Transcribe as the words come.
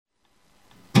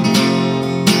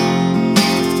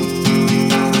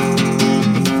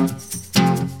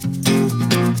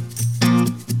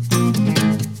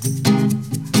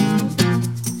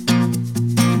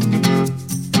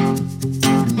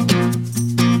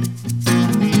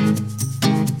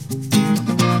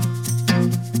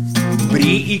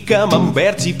и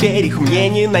камамбер, теперь их мне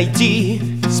не найти.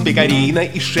 С пекарино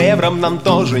и шевром нам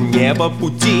тоже не по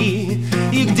пути.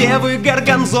 И где вы,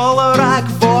 горгонзола,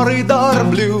 ракфор и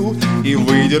дорблю, и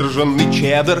выдержанный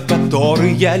чеддер,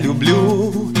 который я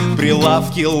люблю?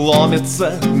 Прилавки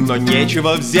ломятся, но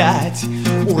нечего взять.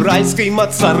 Уральской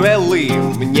моцареллы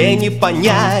мне не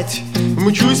понять.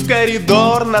 Мчусь в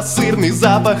коридор на сырный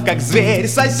запах, как зверь.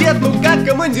 Сосед, ну как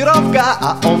командировка,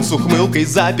 а он с ухмылкой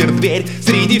запер дверь.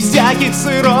 Среди всяких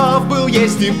сыров был,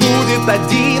 есть и будет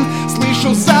один.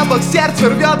 Слышу запах, сердце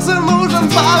рвется, нужен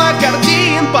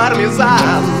баллакардин.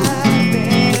 Пармезан,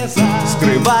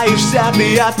 скрываешься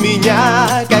ты от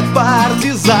меня, как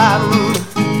партизан.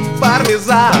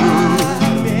 Пармезан,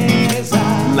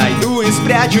 найду и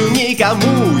спрячу,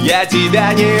 никому я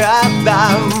тебя не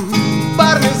отдам.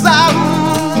 Пармезан,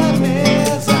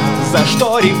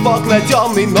 зашторив окна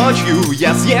темной ночью,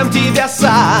 я съем тебя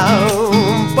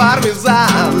сам.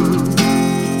 Пармезан,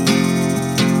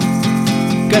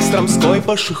 Костромской,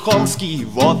 Пашихонский,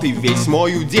 вот и весь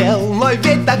мой удел. Но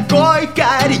ведь такой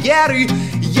карьеры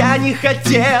я не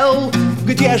хотел.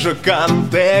 Где же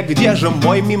Канте, где же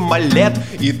мой мимолет?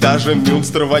 И даже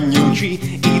Мюнстер вонючий,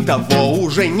 и того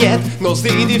уже нет. Но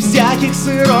среди всяких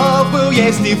сыров был,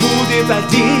 есть и будет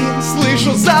один.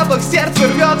 Слышу запах, сердце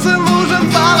рвется,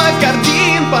 нужен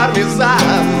баллакардин.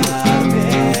 Пармезан,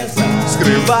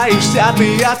 скрываешься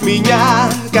ты от меня,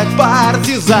 как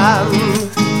партизан.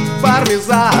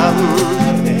 Пармезан,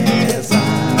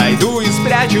 найду и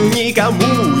спрячу,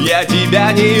 никому я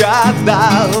тебя не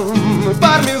отдам.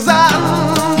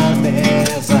 Пармезан,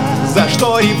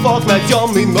 зашторив окна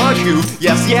темной ночью,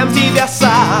 я съем тебя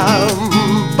сам.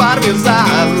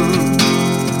 Пармезан,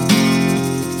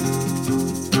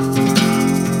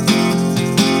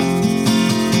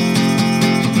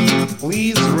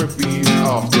 please repeat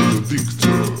after the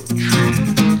dictator.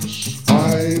 Cheese,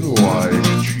 I like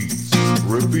cheese.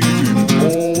 Repeat it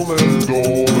on and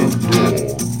on and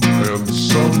on, and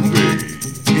someday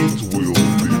it will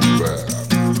be back.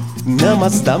 на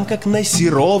мостам, как на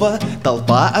Серова,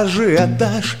 толпа,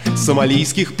 ажиотаж.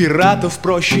 Сомалийских пиратов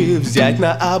проще взять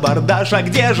на абордаж. А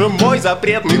где же мой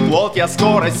запретный плод? Я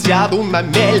скоро сяду на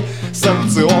мель.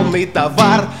 Санкционный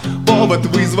товар, повод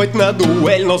вызвать на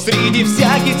дуэль. Но среди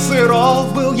всяких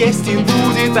сыров был, есть и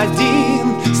будет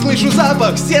один. Слышу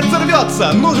запах, сердце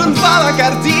рвется, нужен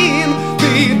баллакардин.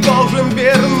 Ты должен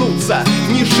вернуться,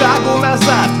 ни шагу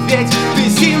назад, ведь ты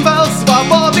символ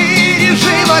свободы и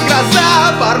режима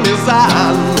гроза.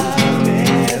 Пармезан,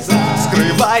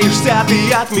 скрываешься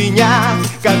ты от меня,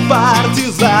 как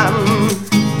партизан.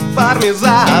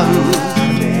 Пармезан,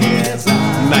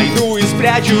 найду и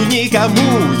спрячу,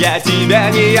 никому я тебя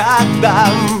не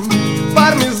отдам.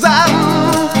 Пармезан,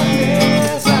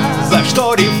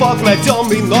 зашторив окна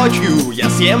темной ночью, я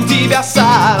съем тебя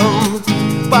сам.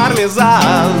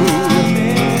 Пармезан,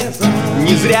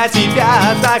 не зря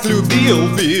тебя так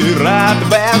любил пират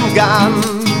Бенган.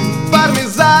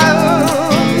 Пармезан,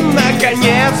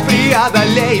 наконец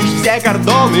преодолеешь все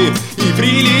кордоны и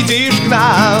прилетишь к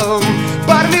нам.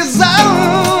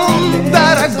 Пармезан,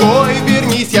 дорогой,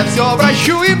 вернись, я все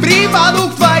прощу и припаду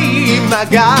к твоим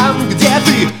ногам. Где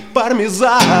ты,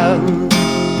 пармезан?